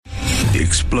The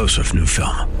explosive new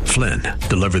film, Flynn,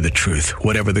 deliver the truth,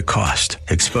 whatever the cost,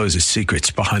 exposes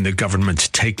secrets behind the government's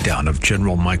takedown of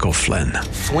General Michael Flynn.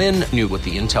 Flynn knew what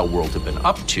the intel world had been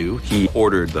up to. He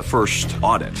ordered the first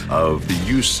audit of the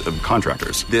use of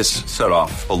contractors. This set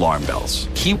off alarm bells.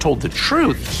 He told the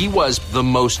truth. He was the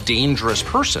most dangerous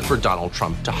person for Donald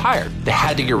Trump to hire. They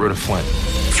had to get rid of Flynn.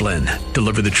 Flynn,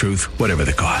 deliver the truth, whatever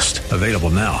the cost. Available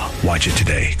now. Watch it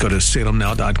today. Go to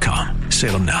salemnow.com.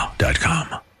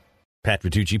 salemnow.com. Pat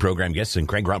Vitucci, program guests, and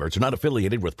Craig Roberts are not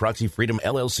affiliated with Proxy Freedom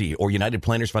LLC or United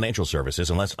Planners Financial Services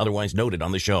unless otherwise noted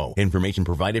on the show. Information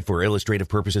provided for illustrative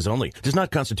purposes only. Does not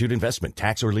constitute investment,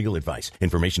 tax, or legal advice.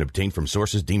 Information obtained from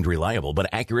sources deemed reliable, but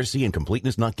accuracy and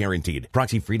completeness not guaranteed.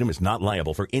 Proxy Freedom is not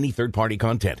liable for any third-party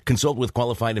content. Consult with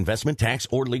qualified investment, tax,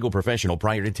 or legal professional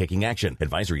prior to taking action.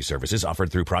 Advisory services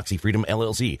offered through Proxy Freedom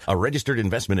LLC, a registered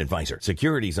investment advisor.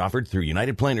 Securities offered through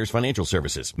United Planners Financial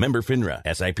Services. Member FINRA,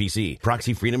 SIPC.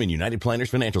 Proxy Freedom and United Planners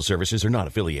Financial Services are not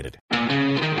affiliated.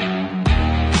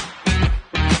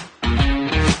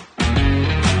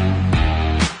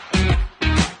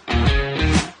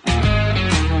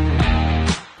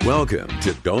 Welcome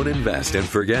to Don't Invest and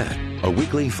Forget, a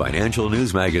weekly financial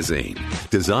news magazine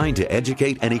designed to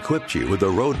educate and equip you with the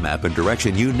roadmap and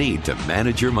direction you need to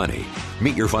manage your money,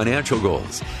 meet your financial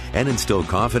goals, and instill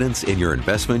confidence in your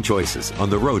investment choices on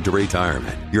the road to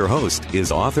retirement. Your host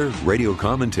is author, radio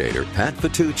commentator Pat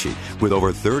Vitucci, with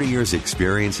over 30 years'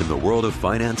 experience in the world of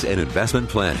finance and investment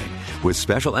planning, with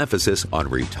special emphasis on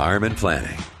retirement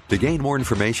planning. To gain more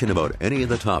information about any of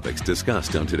the topics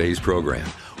discussed on today's program,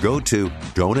 go to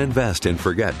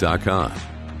don'tinvestandforget.com.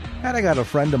 And I got a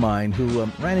friend of mine who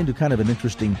ran into kind of an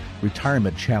interesting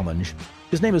retirement challenge.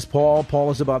 His name is Paul.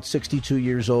 Paul is about 62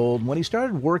 years old. When he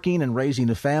started working and raising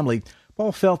a family,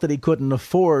 Paul felt that he couldn't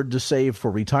afford to save for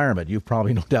retirement. You've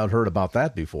probably no doubt heard about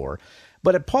that before.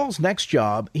 But at Paul's next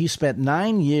job, he spent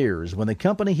 9 years when the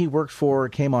company he worked for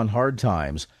came on hard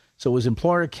times. So his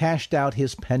employer cashed out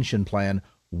his pension plan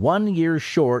 1 year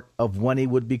short of when he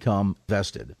would become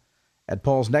vested. At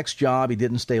Paul's next job, he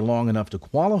didn't stay long enough to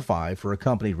qualify for a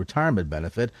company retirement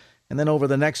benefit. And then over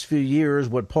the next few years,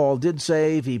 what Paul did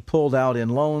save, he pulled out in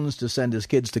loans to send his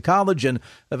kids to college and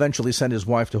eventually sent his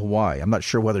wife to Hawaii. I'm not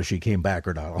sure whether she came back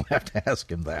or not. I'll have to ask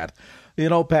him that. You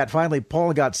know, Pat, finally,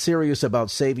 Paul got serious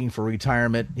about saving for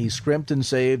retirement. He scrimped and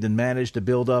saved and managed to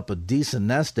build up a decent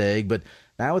nest egg. But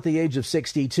now at the age of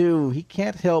 62, he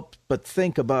can't help but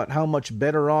think about how much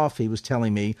better off, he was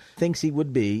telling me, thinks he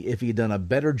would be if he'd done a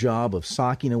better job of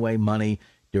socking away money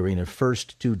during the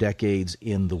first 2 decades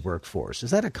in the workforce.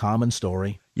 Is that a common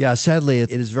story? Yeah, sadly,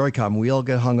 it is very common. We all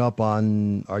get hung up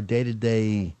on our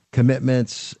day-to-day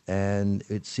commitments, and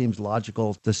it seems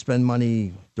logical to spend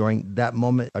money during that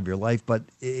moment of your life, but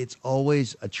it's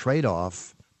always a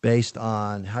trade-off based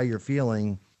on how you're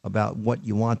feeling about what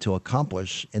you want to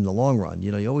accomplish in the long run.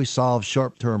 You know, you always solve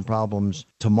short-term problems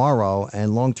tomorrow,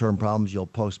 and long-term problems you'll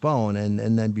postpone,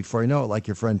 and then before you know it, like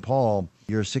your friend Paul,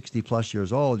 you're 60-plus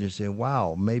years old, you say,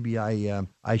 wow, maybe I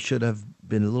should have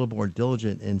been a little more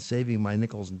diligent in saving my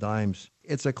nickels and dimes.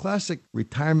 It's a classic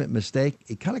retirement mistake.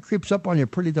 It kind of creeps up on you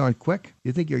pretty darn quick.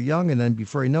 You think you're young, and then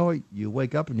before you know it, you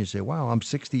wake up and you say, wow, I'm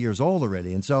 60 years old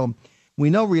already. And so we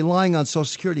know relying on Social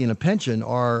Security and a pension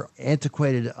are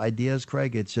antiquated ideas,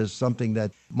 Craig. It's just something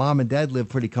that mom and dad live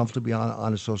pretty comfortably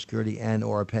on a Social Security and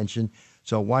or a pension.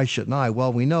 So why shouldn't I?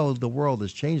 Well, we know the world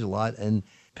has changed a lot, and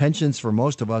pensions for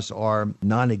most of us are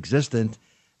non-existent.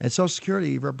 And Social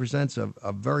Security represents a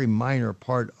very minor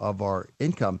part of our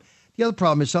income. The other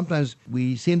problem is sometimes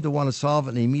we seem to want to solve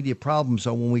an immediate problem.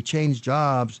 So when we change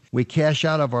jobs, we cash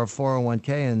out of our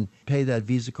 401k and pay that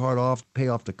Visa card off, pay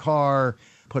off the car,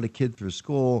 put a kid through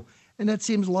school. And that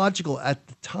seems logical at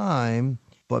the time.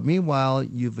 But meanwhile,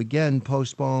 you've again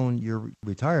postponed your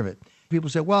retirement. People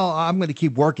say, well, I'm going to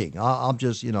keep working. I'll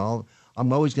just,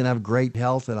 I'm always going to have great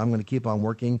health and I'm going to keep on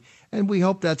working. And we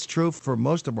hope that's true for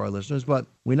most of our listeners. But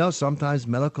we know sometimes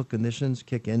medical conditions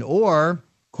kick in, or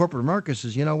corporate America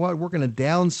says, you know what, we're going to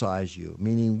downsize you,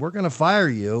 meaning we're going to fire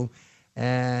you.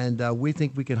 And we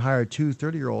think we can hire 2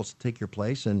 30-year-olds to take your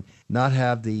place and not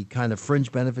have the kind of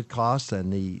fringe benefit costs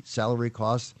and the salary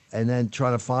costs, and then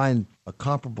try to find a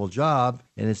comparable job.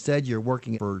 And instead, you're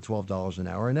working for $12 an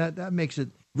hour. And that makes it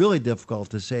really difficult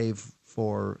to save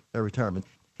for a retirement.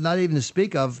 Not even to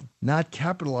speak of not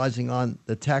capitalizing on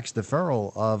the tax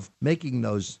deferral of making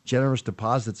those generous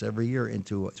deposits every year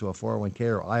into a 401k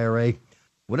or IRA,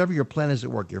 whatever your plan is at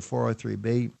work, your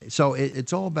 403b. So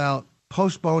it's all about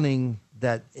postponing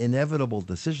that inevitable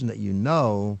decision that you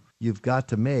know you've got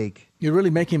to make. You're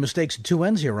really making mistakes at two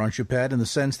ends here, aren't you, Pat, in the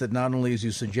sense that not only, as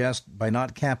you suggest, by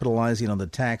not capitalizing on the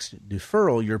tax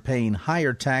deferral, you're paying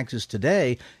higher taxes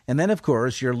today, and then, of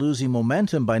course, you're losing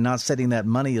momentum by not setting that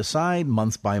money aside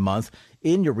month by month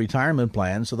in your retirement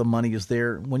plan so the money is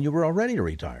there when you were already to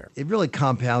retire. It really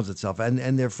compounds itself,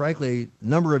 and they're, frankly,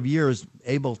 number of years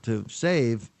able to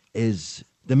save is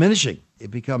diminishing. It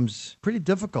becomes pretty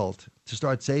difficult to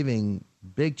start saving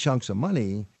big chunks of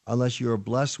money unless you're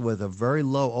blessed with a very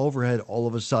low overhead all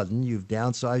of a sudden. You've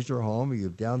downsized your home or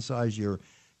you've downsized your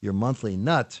monthly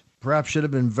nut. Perhaps should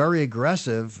have been very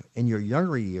aggressive in your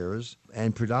younger years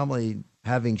and predominantly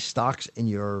having stocks in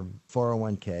your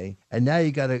 401k. And now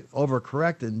you got to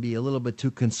overcorrect and be a little bit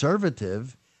too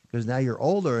conservative because now you're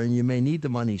older and you may need the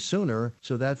money sooner.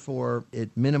 So therefore, it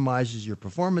minimizes your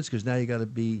performance because now you got to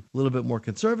be a little bit more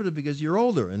conservative because you're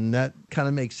older. And that kind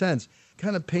of makes sense.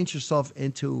 Kind of paint yourself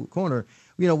into a corner.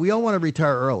 You know, we all want to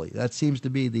retire early. That seems to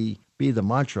be the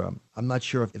mantra. I'm not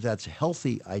sure if that's a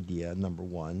healthy idea, number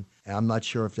one. And I'm not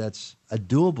sure if that's a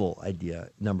doable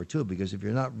idea, number two, because if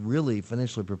you're not really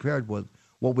financially prepared with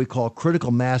what we call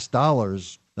critical mass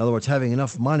dollars, in other words, having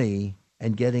enough money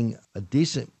and getting a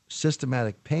decent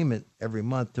systematic payment every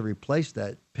month to replace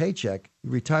that paycheck,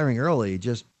 retiring early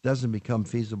just doesn't become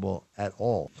feasible at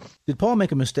all. Did Paul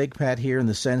make a mistake, Pat, here in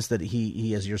the sense that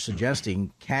he, as you're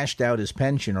suggesting, cashed out his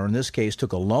pension, or in this case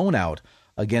took a loan out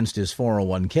against his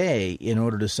 401k in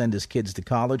order to send his kids to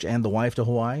college and the wife to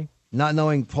Hawaii? Not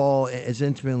knowing Paul as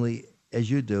intimately as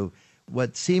you do,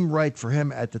 what seemed right for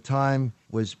him at the time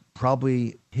was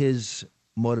probably his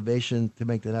motivation to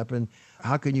make that happen.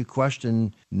 How can you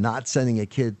question not sending a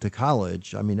kid to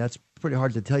college? I mean, that's pretty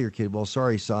hard to tell your kid, well,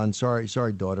 sorry, son, sorry,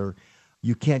 daughter,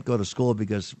 you can't go to school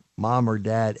because mom or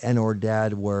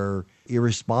dad were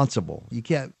irresponsible. You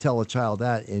can't tell a child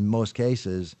that in most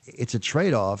cases. It's a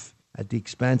trade-off at the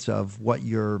expense of what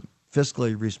your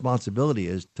fiscally responsibility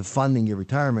is to funding your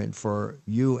retirement for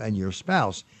you and your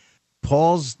spouse.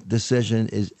 Paul's decision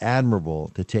is admirable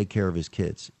to take care of his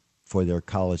kids for their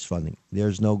college funding.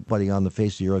 There's nobody on the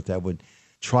face of the earth that would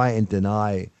try and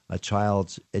deny a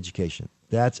child's education.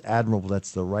 That's admirable.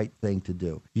 That's the right thing to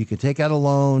do. You can take out a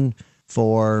loan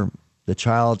for the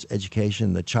child's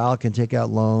education. The child can take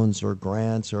out loans or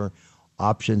grants or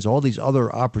options, all these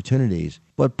other opportunities.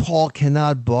 But Paul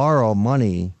cannot borrow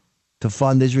money to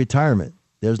fund his retirement.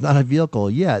 There's not a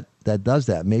vehicle yet that does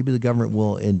that. Maybe the government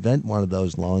will invent one of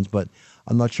those loans, but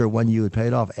I'm not sure when you would pay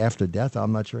it off after death.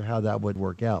 I'm not sure how that would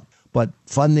work out. But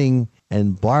funding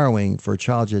and borrowing for a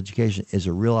child's education is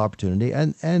a real opportunity.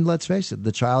 And let's face it,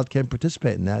 the child can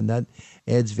participate in that, and that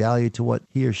adds value to what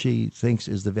he or she thinks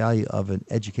is the value of an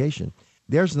education.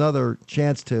 There's another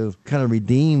chance to kind of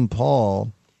redeem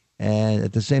Paul and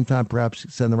at the same time perhaps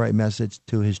send the right message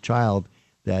to his child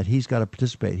that he's got to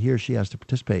participate, he or she has to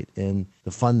participate in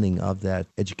the funding of that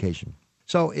education.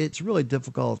 So it's really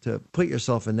difficult to put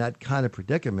yourself in that kind of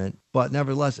predicament, but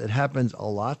nevertheless, it happens a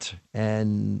lot,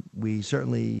 and we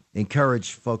certainly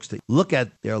encourage folks to look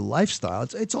at their lifestyle.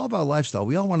 It's all about lifestyle.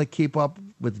 We all want to keep up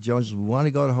with the Joneses. We want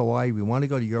to go to Hawaii. We want to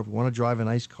go to Europe. We want to drive a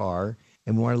nice car,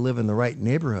 and we want to live in the right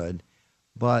neighborhood,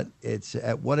 but it's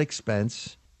at what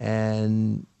expense?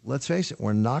 And let's face it,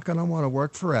 we're not going to want to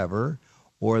work forever,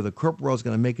 or the corporate world is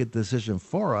going to make a decision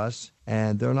for us,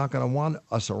 and they're not going to want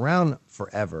us around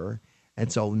forever. And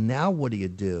so now what do you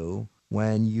do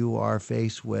when you are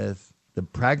faced with the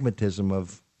pragmatism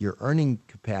of your earning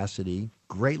capacity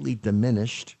greatly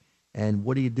diminished? And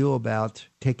what do you do about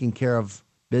taking care of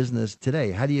business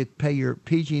today? How do you pay your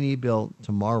PG&E bill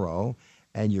tomorrow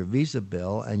and your Visa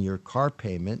bill and your car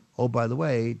payment? Oh, by the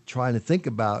way, trying to think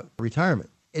about retirement.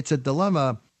 It's a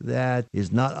dilemma that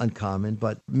is not uncommon,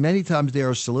 but many times there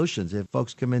are solutions. If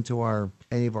folks come into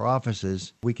any of our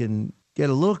offices, we can get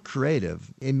a little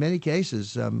creative. In many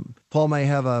cases, Paul may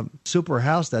have a super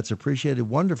house that's appreciated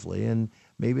wonderfully, and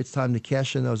maybe it's time to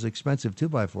cash in those expensive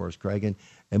 2x4s, Craig, and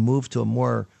move to a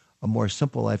more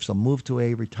simple life. So move to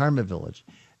a retirement village,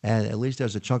 and at least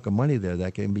there's a chunk of money there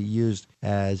that can be used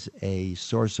as a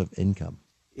source of income.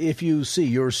 If you see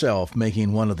yourself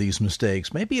making one of these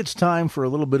mistakes, maybe it's time for a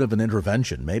little bit of an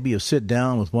intervention. Maybe a sit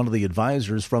down with one of the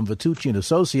advisors from Vitucci &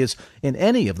 Associates in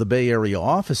any of the Bay Area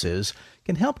offices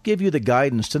can help give you the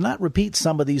guidance to not repeat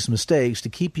some of these mistakes to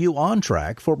keep you on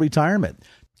track for retirement.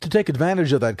 To take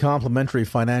advantage of that complimentary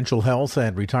financial health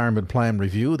and retirement plan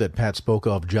review that Pat spoke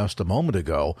of just a moment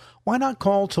ago, why not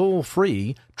call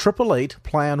toll-free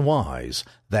 888-PLAN-WISE?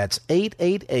 That's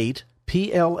 888-PLANWISE.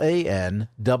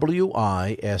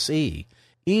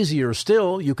 Easier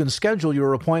still, you can schedule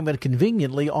your appointment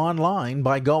conveniently online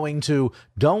by going to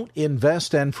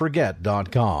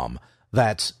don'tinvestandforget.com.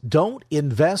 That's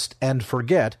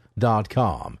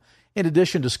don'tinvestandforget.com. In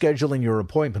addition to scheduling your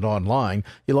appointment online,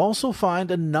 you'll also find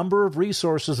a number of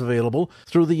resources available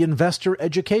through the Investor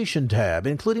Education tab,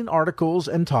 including articles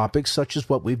and topics such as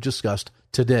what we've discussed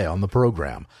today on the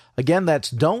program. Again,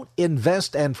 that's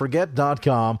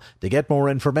don'tinvestandforget.com to get more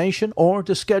information or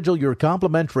to schedule your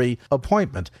complimentary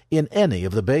appointment in any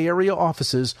of the Bay Area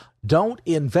offices.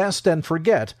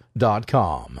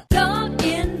 Don'tinvestandforget.com. Don't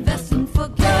invest and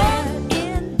forget.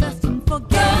 Invest and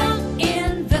forget.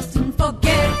 Invest and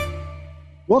forget.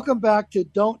 Welcome back to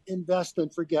Don't Invest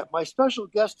and Forget. My special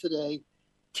guest today,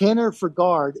 Tanner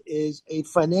Figaard, is a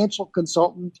financial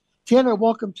consultant. Tanner,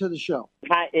 welcome to the show.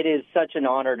 Pat, it is such an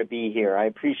honor to be here. I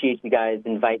appreciate you guys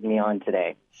inviting me on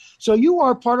today. So you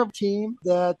are part of a team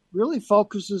that really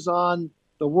focuses on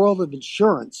the world of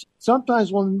insurance.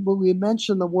 Sometimes when we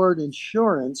mention the word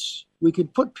insurance, we can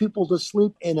put people to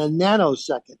sleep in a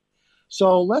nanosecond.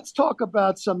 So let's talk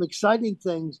about some exciting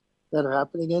things that are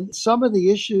happening and some of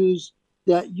the issues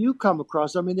that you come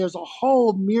across. I mean, there's a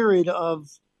whole myriad of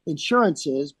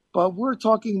insurances, but we're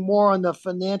talking more on the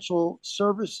financial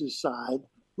services side.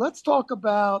 Let's talk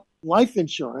about life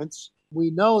insurance.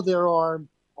 We know there are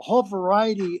a whole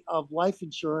variety of life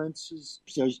insurances.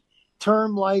 There's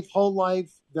term life, whole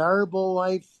life, variable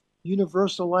life,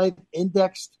 universal life,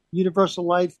 indexed universal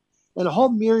life, and a whole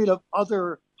myriad of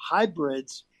other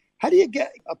hybrids. How do you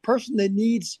get a person that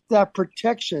needs that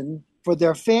protection for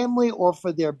their family or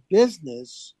for their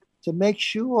business to make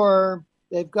sure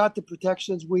they've got the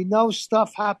protections? We know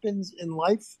stuff happens in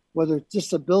life, whether it's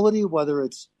disability, whether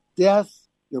it's death,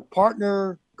 your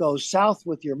partner goes south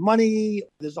with your money.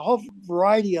 There's a whole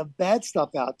variety of bad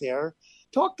stuff out there.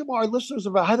 Talk to our listeners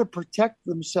about how to protect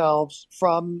themselves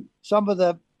from some of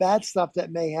the bad stuff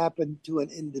that may happen to an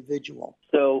individual.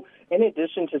 So in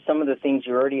addition to some of the things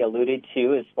you already alluded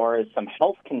to as far as some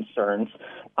health concerns,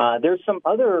 there's some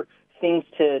other things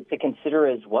to consider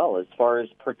as well as far as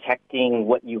protecting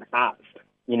what you have.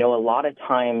 You know, a lot of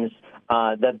times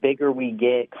the bigger we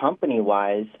get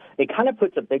company-wise, it kind of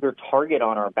puts a bigger target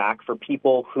on our back for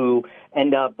people who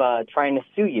end up trying to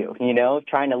sue you, you know,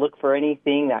 trying to look for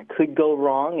anything that could go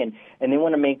wrong. And they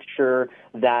want to make sure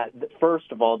that,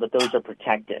 first of all, that those are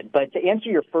protected. But to answer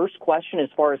your first question, as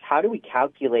far as how do we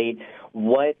calculate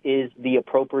what is the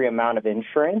appropriate amount of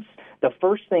insurance, the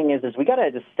first thing is we got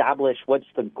to establish what's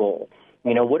the goal.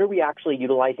 You know, what are we actually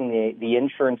utilizing the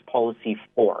insurance policy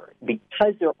for?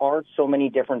 Because there are so many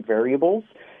different variables,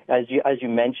 as you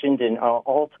mentioned, and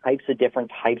all types of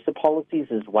different types of policies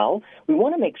as well, we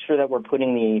want to make sure that we're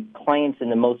putting the clients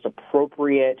in the most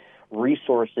appropriate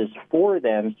resources for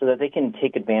them so that they can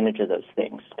take advantage of those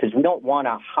things. Because we don't want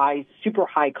a super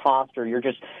high cost, or you're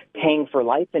just paying for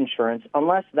life insurance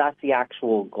unless that's the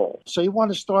actual goal. So you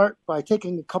want to start by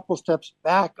taking a couple steps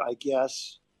back, I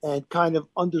guess, and kind of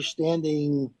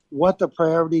understanding what the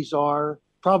priorities are,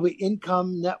 probably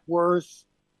income, net worth,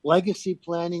 legacy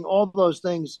planning, all those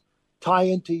things tie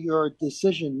into your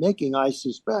decision making, I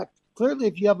suspect. Clearly,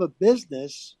 if you have a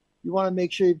business, you want to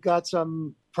make sure you've got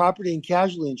some property and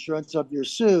casualty insurance if you're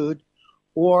sued,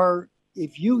 or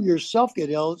if you yourself get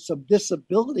ill, some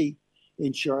disability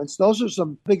insurance. Those are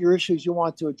some bigger issues you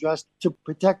want to address to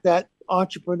protect that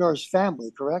entrepreneur's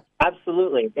family, correct?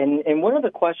 Absolutely. And one of the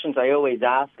questions I always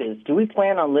ask is, do we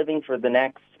plan on living for the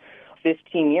next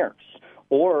 15 years?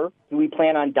 Or do we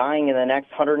plan on dying in the next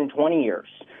 120 years?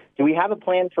 Do we have a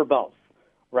plan for both,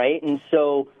 right? And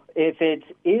so if it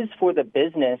is for the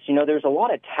business, you know, there's a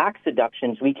lot of tax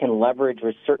deductions we can leverage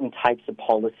with certain types of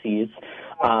policies,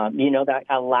 that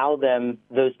allow them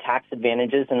those tax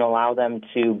advantages and allow them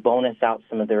to bonus out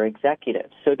some of their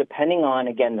executives. So depending on,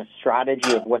 again, the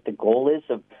strategy of what the goal is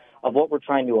of what we're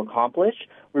trying to accomplish,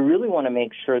 we really want to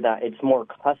make sure that it's more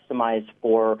customized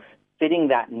for fitting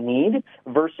that need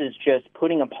versus just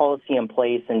putting a policy in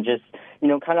place and just,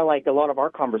 kind of like a lot of our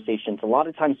conversations. A lot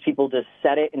of times people just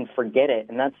set it and forget it,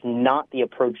 and that's not the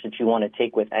approach that you want to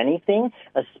take with anything,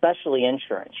 especially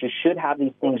insurance. You should have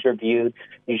these things reviewed.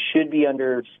 You should be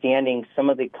understanding some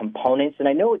of the components, and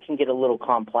I know it can get a little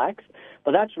complex,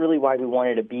 but that's really why we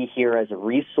wanted to be here as a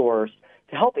resource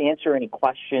to help answer any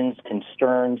questions,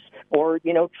 concerns, or,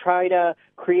 try to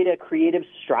create a creative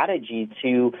strategy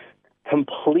to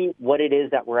complete what it is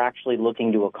that we're actually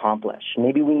looking to accomplish.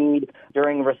 Maybe we need,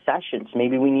 during recessions,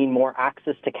 maybe we need more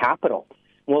access to capital.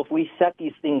 Well, if we set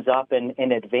these things up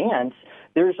in advance,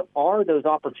 those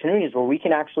opportunities where we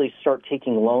can actually start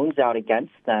taking loans out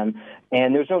against them,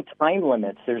 and there's no time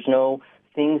limits. There's no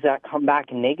things that come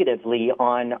back negatively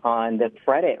on the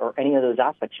credit or any of those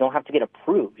aspects. You don't have to get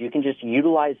approved. You can just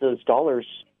utilize those dollars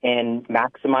and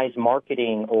maximize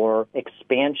marketing or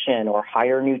expansion or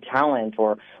hire new talent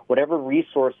or whatever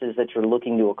resources that you're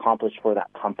looking to accomplish for that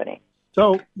company.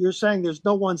 So you're saying there's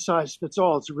no one size fits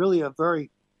all. It's really a very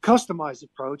customized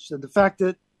approach. And the fact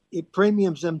that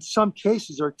premiums in some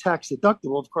cases are tax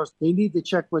deductible, of course, they need to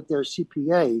check with their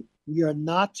CPA. We are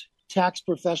not tax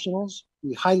professionals.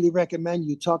 We highly recommend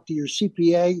you talk to your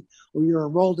CPA or your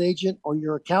enrolled agent or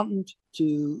your accountant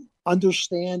to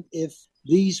understand if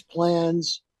these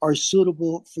plans are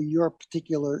suitable for your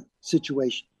particular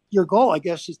situation. Your goal, I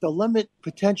guess, is to limit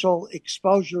potential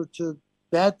exposure to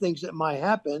bad things that might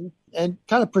happen and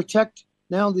kind of protect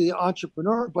not only the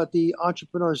entrepreneur, but the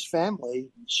entrepreneur's family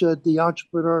should the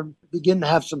entrepreneur begin to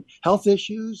have some health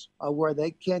issues where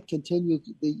they can't continue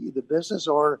the business,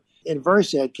 or in a very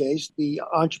sad case, the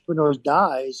entrepreneur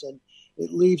dies and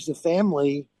it leaves the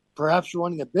family perhaps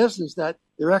running a business that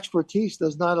their expertise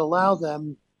does not allow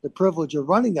them the privilege of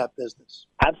running that business.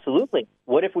 Absolutely.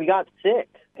 What if we got sick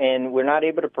and we're not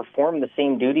able to perform the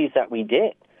same duties that we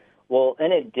did? Well,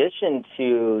 in addition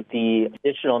to the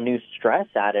additional new stress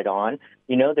added on,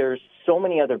 there's so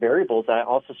many other variables that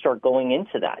also start going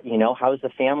into that. How is the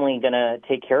family going to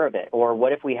take care of it? Or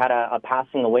what if we had a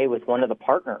passing away with one of the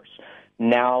partners?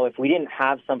 Now, if we didn't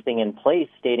have something in place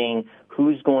stating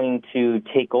who's going to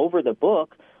take over the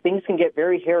book, things can get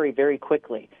very hairy very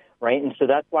quickly, right? And so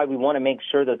that's why we want to make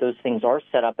sure that those things are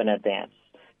set up in advance.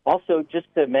 Also, just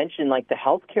to mention, like the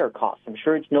healthcare costs, I'm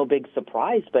sure it's no big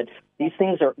surprise, but these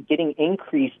things are getting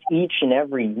increased each and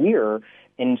every year.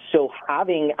 And so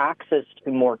having access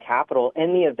to more capital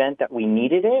in the event that we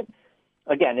needed it,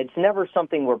 again, it's never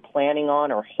something we're planning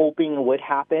on or hoping would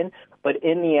happen. But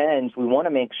in the end, we want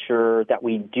to make sure that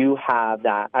we do have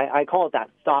that. I call it that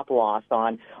stop loss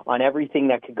on everything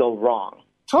that could go wrong.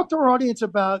 Talk to our audience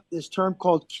about this term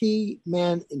called key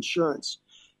man insurance.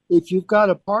 If you've got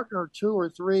a partner, 2 or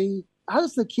 3, how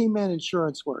does the key man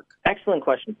insurance work? Excellent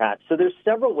question, Pat. So there's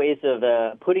several ways of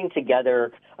putting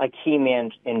together a key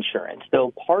man insurance.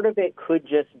 So part of it could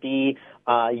just be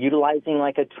utilizing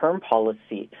like a term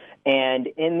policy. And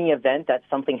in the event that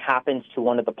something happens to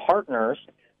one of the partners,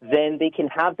 then they can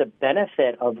have the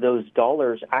benefit of those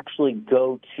dollars actually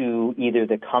go to either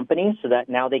the company so that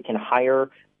now they can hire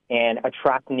and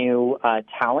attract new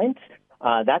talent.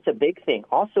 That's a big thing.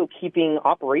 Also, keeping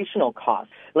operational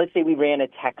costs. Let's say we ran a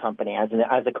tech company as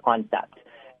a concept,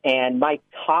 and my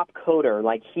top coder,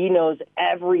 he knows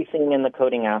everything in the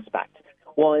coding aspect.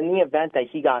 Well, in the event that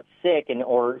he got sick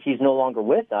or he's no longer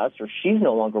with us or she's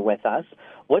no longer with us,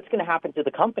 what's going to happen to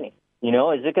the company?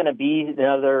 Is it going to be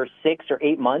another 6 or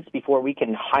 8 months before we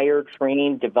can hire,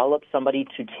 train, develop somebody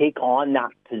to take on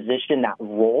that position, that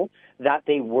role that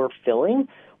they were filling?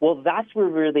 Well, that's where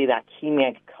really that key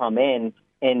man can come in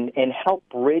and help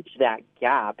bridge that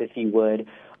gap, if you would,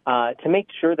 to make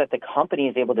sure that the company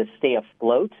is able to stay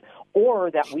afloat,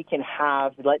 or that we can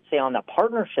have, let's say on the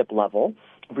partnership level,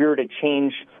 if we were to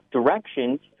change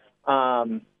directions,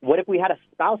 what if we had a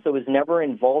spouse that was never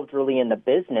involved really in the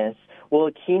business? Well,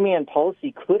 a key man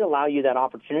policy could allow you that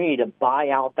opportunity to buy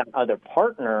out that other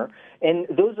partner. And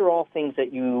those are all things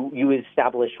that you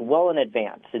establish well in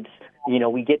advance. It's,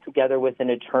 we get together with an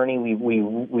attorney.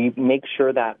 We make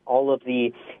sure that all of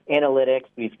the analytics,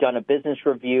 we've done a business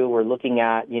review. We're looking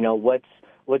at,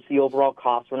 what's the overall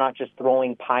cost. We're not just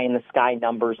throwing pie in the sky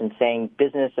numbers and saying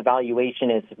business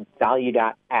evaluation is valued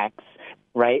at X,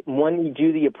 right? When we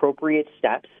do the appropriate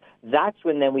steps, that's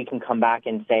when then we can come back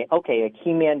and say, okay, a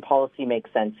key man policy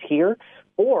makes sense here.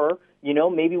 Or,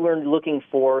 maybe we're looking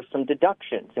for some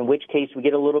deductions, in which case we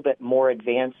get a little bit more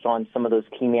advanced on some of those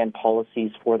key man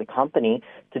policies for the company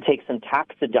to take some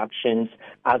tax deductions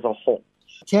as a whole.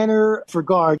 Tanner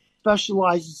Figaard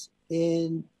specializes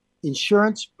in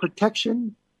insurance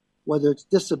protection, whether it's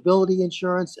disability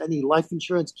insurance, any life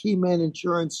insurance, key man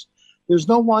insurance. There's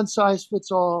no one size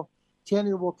fits all.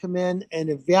 Tanner will come in and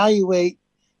evaluate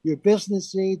your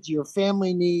business needs, your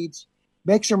family needs,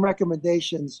 make some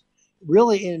recommendations,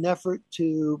 really in an effort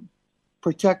to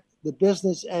protect the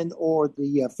business and or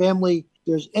the family. If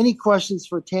there's any questions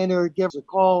for Tanner, give us a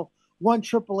call,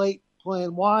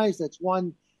 1-888-PLAN-WISE. That's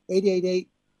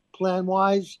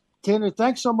 1-888-PLAN-WISE. Tanner,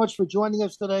 thanks so much for joining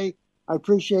us today. I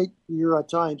appreciate your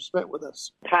time spent with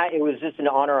us. Pat, it was just an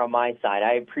honor on my side.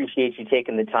 I appreciate you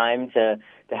taking the time to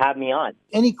have me on.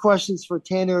 Any questions for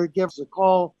Tanner, give us a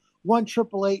call,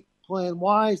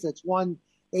 1-888-PLAN-WISE. That's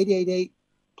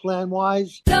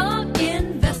 1-888-PLAN-WISE. Don't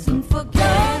invest and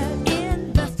forget.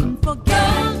 Invest and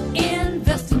forget.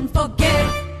 Invest and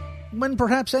forget. When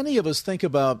perhaps any of us think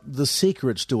about the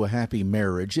secrets to a happy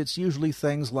marriage. It's usually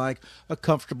things like a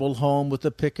comfortable home with a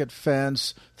picket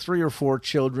fence, 3 or 4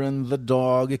 children, the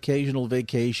dog, occasional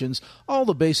vacations, all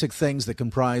the basic things that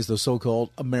comprise the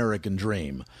so-called American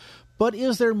dream. But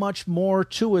is there much more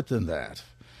to it than that?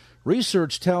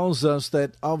 Research tells us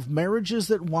that of marriages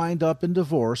that wind up in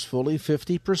divorce, fully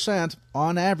 50%,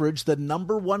 on average, the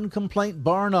number one complaint,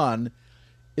 bar none,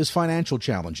 is financial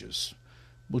challenges.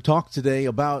 We'll talk today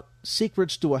about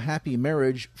secrets to a happy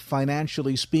marriage,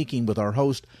 financially speaking, with our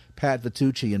host, Pat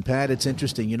Vitucci. And Pat, it's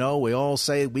interesting, we all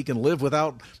say we can live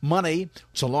without money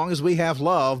so long as we have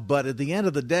love, but at the end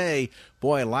of the day,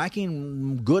 boy,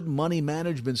 lacking good money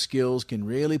management skills can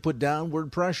really put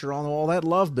downward pressure on all that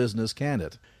love business, can't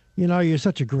it? You're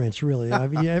such a Grinch, really. I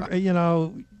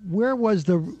mean, where was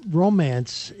the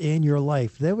romance in your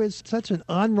life? There was such an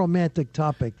unromantic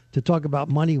topic to talk about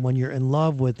money when you're in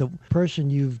love with the person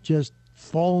you've just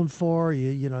fallen for.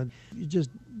 You're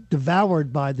just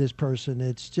devoured by this person.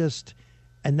 It's just,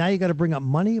 and now you got to bring up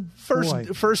money.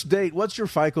 First date. What's your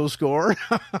FICO score?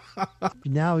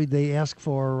 Now they ask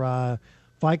for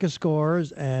FICO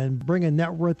scores and bring a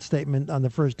net worth statement on the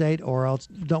first date, or else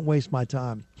don't waste my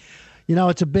time.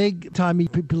 It's a big time.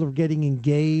 People are getting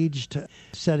engaged,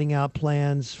 setting out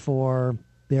plans for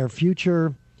their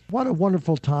future. What a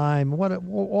wonderful time.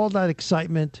 All that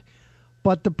excitement.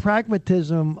 But the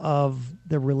pragmatism of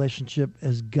the relationship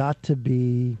has got to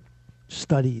be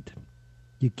studied.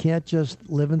 You can't just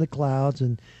live in the clouds,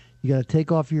 and you got to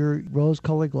take off your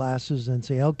rose-colored glasses and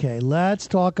say, okay, let's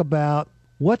talk about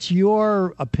what's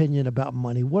your opinion about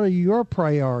money? What are your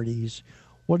priorities?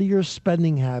 What are your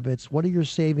spending habits? What are your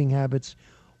saving habits?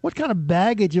 What kind of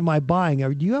baggage am I buying?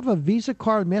 Do you have a Visa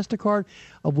card, MasterCard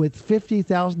with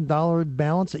 $50,000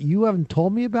 balance that you haven't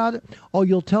told me about it? Oh,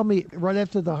 you'll tell me right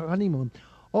after the honeymoon.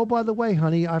 Oh, by the way,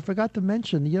 honey, I forgot to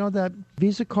mention, that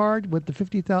Visa card with the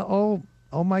 $50,000.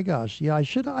 Oh my gosh. Yeah, I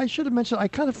should have mentioned. I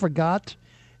kind of forgot.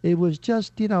 It was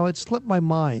just, it slipped my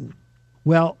mind.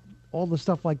 Well, all the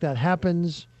stuff like that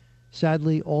happens,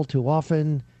 sadly, all too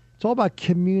often. It's all about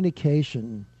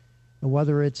communication, and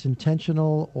whether it's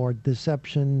intentional or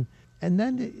deception. And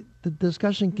then the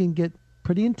discussion can get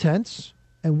pretty intense.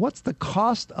 And what's the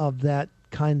cost of that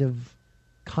kind of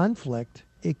conflict?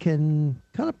 It can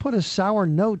kind of put a sour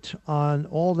note on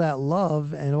all that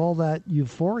love and all that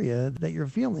euphoria that you're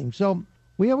feeling. So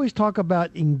we always talk about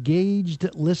engaged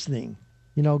listening.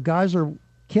 Guys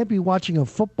can't be watching a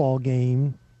football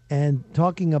game and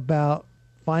talking about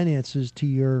finances to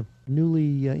your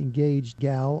newly engaged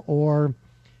gal, or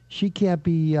she can't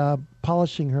be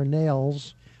polishing her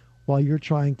nails while you're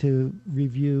trying to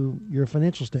review your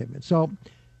financial statement. So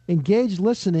engaged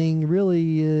listening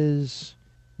really is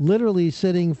literally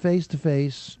sitting face to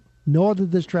face, no other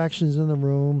distractions in the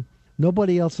room,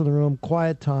 nobody else in the room,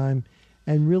 quiet time,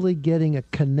 and really getting a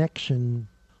connection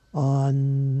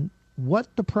on what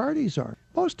the priorities are.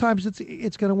 Most times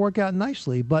it's going to work out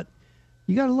nicely, but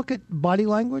you got to look at body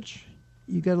language.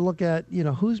 You got to look at,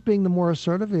 who's being the more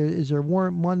assertive. Is there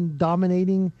one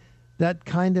dominating that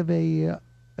kind of a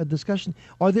discussion?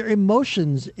 Are there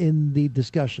emotions in the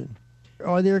discussion?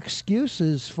 Are there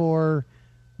excuses for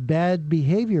bad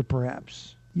behavior,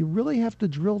 perhaps? You really have to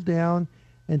drill down,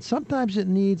 and sometimes it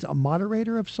needs a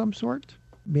moderator of some sort,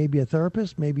 maybe a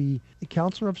therapist, maybe a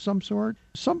counselor of some sort,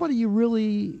 somebody you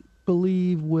really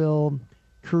believe will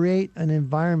create an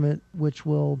environment which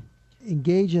will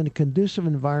engage in a conducive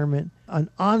environment, an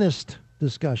honest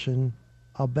discussion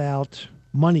about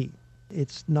money.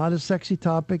 It's not a sexy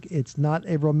topic. It's not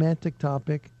a romantic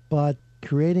topic, but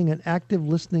creating an active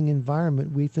listening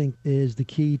environment, we think, is the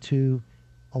key to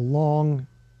a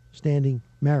long-standing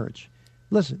marriage.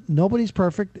 Listen, nobody's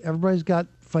perfect. Everybody's got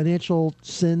financial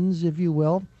sins, if you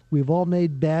will. We've all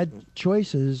made bad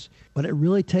choices, but it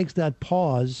really takes that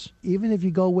pause. Even if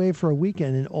you go away for a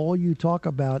weekend and all you talk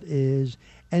about is,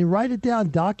 and write it down,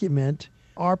 document,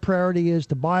 our priority is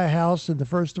to buy a house in the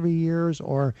first 3 years,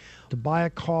 or to buy a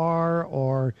car,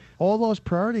 or all those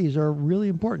priorities are really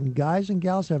important. Guys and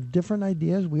gals have different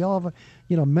ideas. We all have,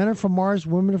 men are from Mars,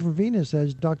 women are from Venus,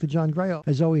 as Dr. John Gray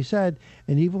has always said.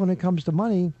 And even when it comes to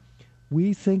money,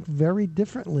 we think very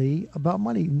differently about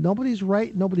money. Nobody's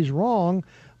right, nobody's wrong,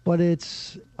 but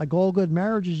it's like all good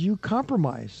marriages, you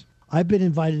compromise. I've been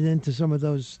invited into some of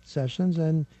those sessions,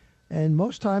 and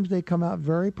most times they come out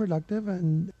very productive,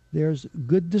 and there's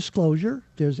good disclosure.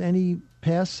 If there's any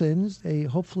past sins, they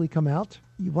hopefully come out.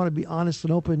 You want to be honest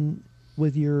and open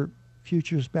with your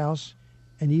future spouse,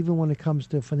 and even when it comes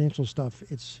to financial stuff,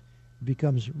 it's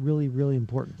becomes really, really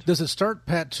important. Does it start,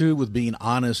 Pat, too, with being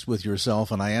honest with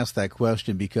yourself? And I ask that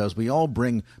question because we all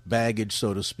bring baggage,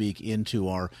 so to speak, into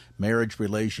our marriage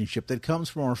relationship that comes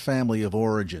from our family of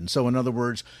origin. So, in other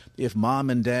words, if mom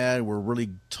and dad were really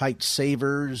tight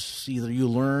savers, either you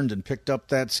learned and picked up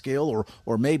that skill,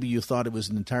 or maybe you thought it was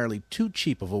an entirely too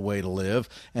cheap of a way to live,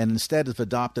 and instead have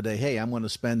adopted a, hey, I'm going to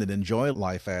spend and enjoy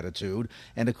life attitude.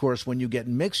 And, of course, when you get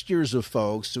mixtures of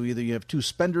folks, so either you have two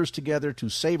spenders together, two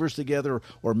savers together,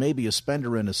 or maybe a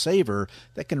spender and a saver,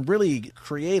 that can really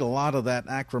create a lot of that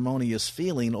acrimonious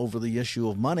feeling over the issue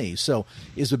of money. So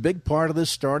is a big part of this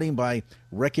starting by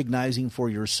recognizing for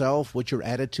yourself what your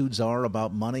attitudes are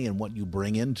about money and what you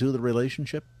bring into the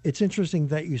relationship? It's interesting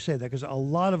that you say that, because a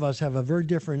lot of us have a very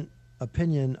different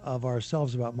opinion of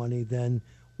ourselves about money than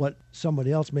what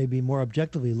somebody else may be more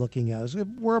objectively looking at.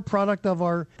 We're a product of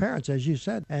our parents, as you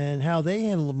said, and how they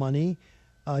handle money.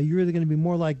 You're either going to be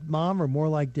more like mom or more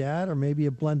like dad, or maybe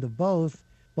a blend of both.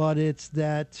 But it's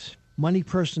that money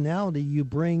personality you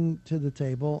bring to the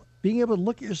table, being able to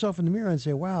look at yourself in the mirror and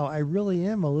say, wow, I really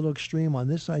am a little extreme on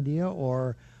this idea,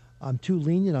 or I'm too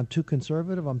lenient, I'm too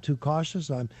conservative, I'm too cautious,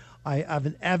 I have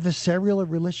an adversarial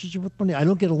relationship with money. I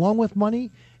don't get along with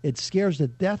money. It scares the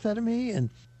death out of me. And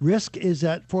risk is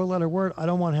that four-letter word I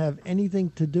don't want to have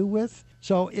anything to do with.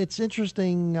 So it's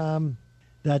interesting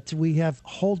that we have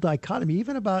whole dichotomy,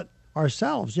 even about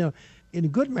ourselves. You know, in a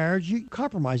good marriage, you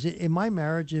compromise. In my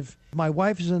marriage, if my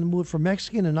wife is in the mood for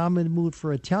Mexican and I'm in the mood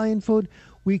for Italian food,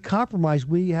 we compromise.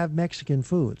 We have Mexican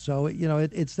food. So, you know,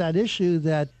 it's that issue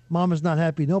that mom is not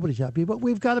happy, nobody's happy. But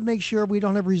we've got to make sure we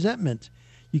don't have resentment.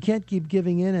 You can't keep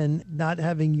giving in and not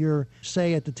having your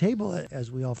say at the table,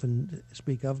 as we often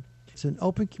speak of. It's an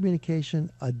open communication,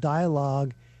 a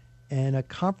dialogue, and a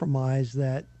compromise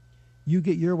that you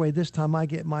get your way this time, I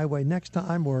get my way next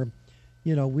time, or,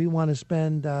 you know, we want to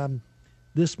spend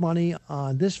this money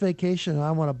on this vacation and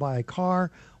I want to buy a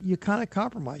car. You kind of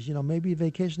compromise, you know, maybe a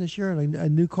vacation this year and a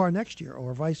new car next year,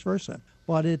 or vice versa.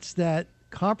 But it's that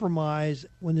compromise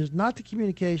when there's not the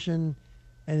communication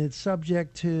and it's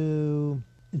subject to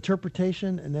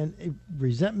interpretation, and then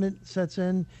resentment sets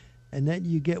in, and then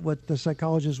you get what the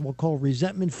psychologists will call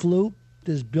resentment flu.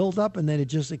 There's buildup and then it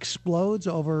just explodes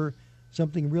over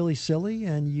something really silly,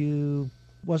 and you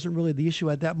wasn't really the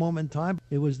issue at that moment in time.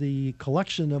 It was the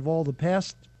collection of all the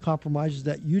past compromises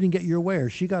that you didn't get your way, or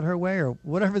she got her way, or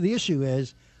whatever the issue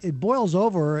is. It boils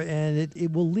over and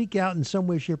it will leak out in some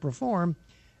way, shape, or form,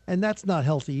 and that's not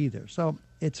healthy either. So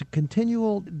it's a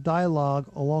continual dialogue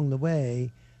along the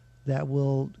way that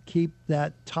will keep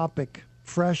that topic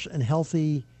fresh and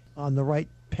healthy on the right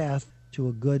path to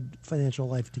a good financial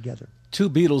life together. Two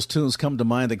Beatles tunes come to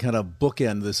mind that kind of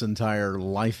bookend this entire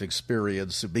life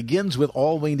experience. It begins with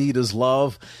All We Need Is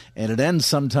Love, and it ends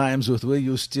sometimes with Will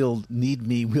You Still Need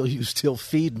Me, Will You Still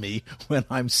Feed Me When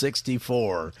I'm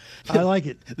 64. I like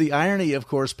it. The irony, of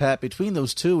course, Pat, between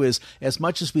those two is, as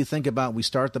much as we think about we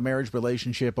start the marriage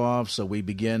relationship off, so we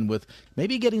begin with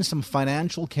maybe getting some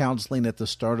financial counseling at the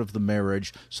start of the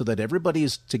marriage so that everybody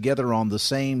is together on the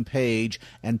same page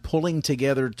and pulling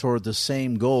together toward the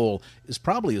same goal is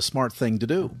probably a smart thing to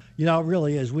do. You know, it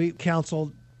really is. We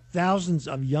counseled thousands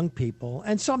of young people,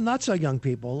 and some not so young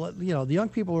people. You know, the young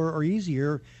people are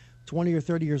easier, 20 or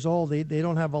 30 years old. They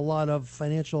don't have a lot of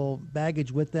financial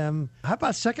baggage with them. How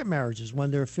about second marriages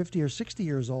when they're 50 or 60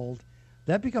 years old?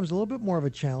 That becomes a little bit more of a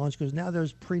challenge because now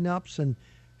there's prenups, and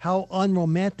how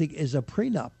unromantic is a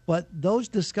prenup? But those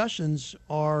discussions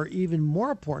are even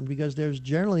more important because there's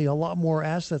generally a lot more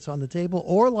assets on the table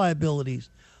or liabilities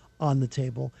on the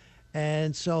table.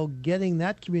 And so getting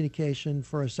that communication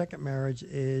for a second marriage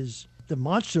is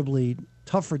demonstrably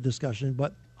tougher discussion,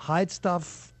 but hide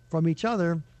stuff from each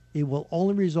other. It will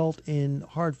only result in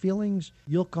hard feelings.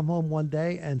 You'll come home one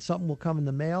day and something will come in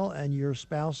the mail and your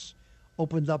spouse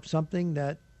opened up something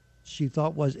that she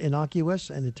thought was innocuous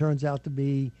and it turns out to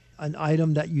be an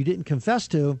item that you didn't confess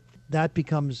to. That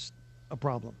becomes a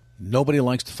problem. Nobody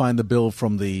likes to find the bill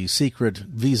from the secret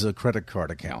Visa credit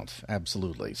card account.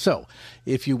 Absolutely. So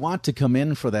if you want to come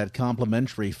in for that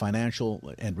complimentary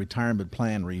financial and retirement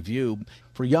plan review,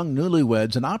 for young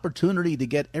newlyweds, an opportunity to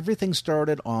get everything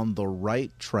started on the right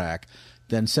track,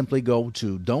 then simply go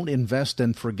to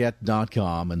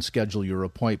don'tinvestandforget.com and schedule your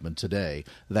appointment today.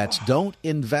 That's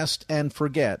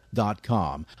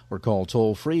don'tinvestandforget.com, or call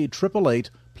toll-free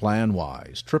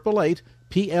 888-PLAN-WISE, 888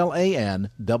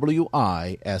 PLANWISE.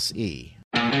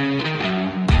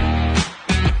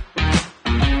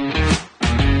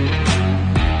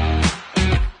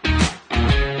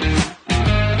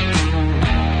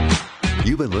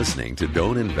 You've been listening to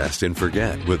Don't Invest and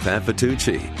Forget with Pat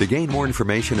Fitucci. To gain more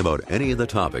information about any of the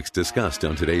topics discussed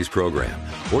on today's program,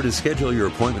 or to schedule your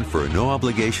appointment for a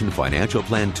no-obligation financial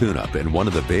plan tune-up in one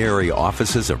of the Bay Area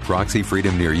offices of Proxy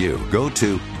Freedom near you, go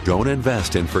to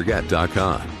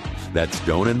don'tinvestandforget.com. That's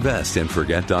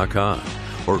don'tinvestandforget.com.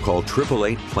 Or call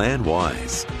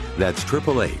 888-PLAN-WISE. That's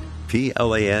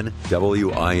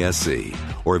 888-PLANWISE.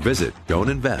 Or visit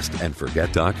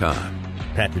don'tinvestandforget.com.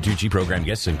 Pat Fitucci, program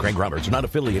guests, and Craig Roberts are not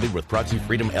affiliated with Proxy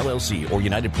Freedom LLC or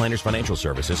United Planners Financial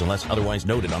Services unless otherwise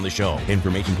noted on the show.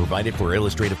 Information provided for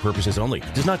illustrative purposes only.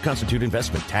 Does not constitute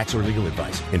investment, tax, or legal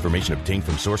advice. Information obtained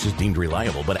from sources deemed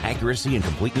reliable, but accuracy and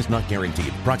completeness not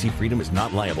guaranteed. Proxy Freedom is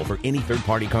not liable for any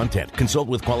third-party content. Consult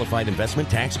with qualified investment,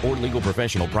 tax, or legal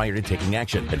professional prior to taking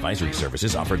action. Advisory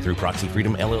services offered through Proxy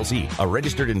Freedom LLC, a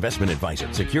registered investment advisor.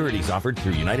 Securities offered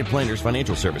through United Planners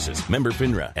Financial Services. Member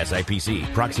FINRA, SIPC.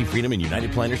 Proxy Freedom and United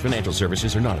Planners Financial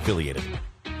Services are not affiliated.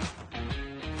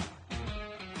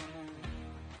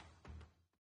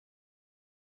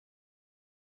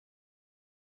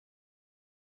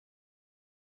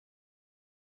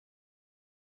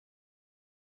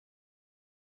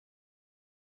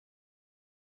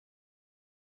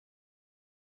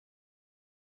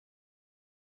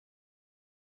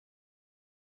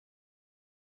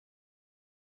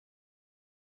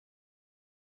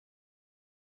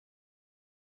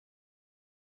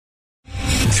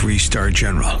 Three-star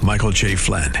General Michael J.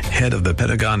 Flynn, head of the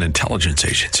Pentagon Intelligence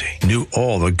Agency, knew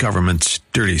all the government's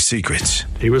dirty secrets.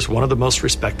 He was one of the most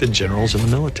respected generals in the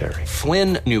military.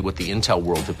 Flynn knew what the intel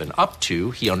world had been up to.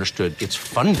 He understood its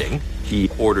funding. He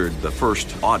ordered the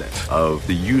first audit of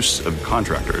the use of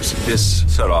contractors. This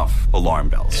set off alarm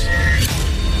bells.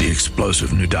 The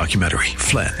explosive new documentary,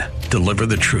 Flynn, Deliver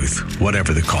the Truth,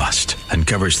 Whatever the Cost,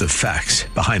 uncovers the facts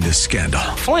behind this scandal.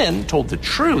 Flynn told the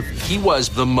truth. He was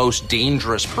the most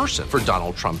dangerous person for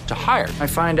Donald Trump to hire. I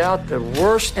find out the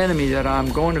worst enemy that I'm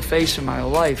going to face in my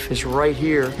life is right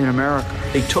here in America.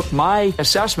 They took my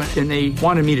assessment and they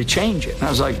wanted me to change it. And I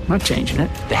was like, I'm not changing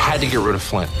it. They had to get rid of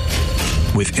Flynn.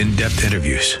 With in-depth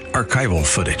interviews, archival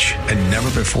footage, and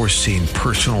never-before-seen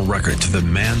personal records of the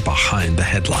man behind the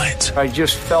headlines. I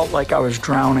just felt like I was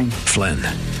drowning. Flynn,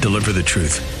 Deliver the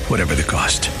Truth, Whatever the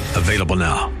Cost. Available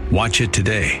now. Watch it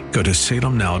today. Go to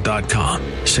salemnow.com.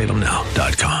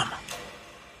 salemnow.com.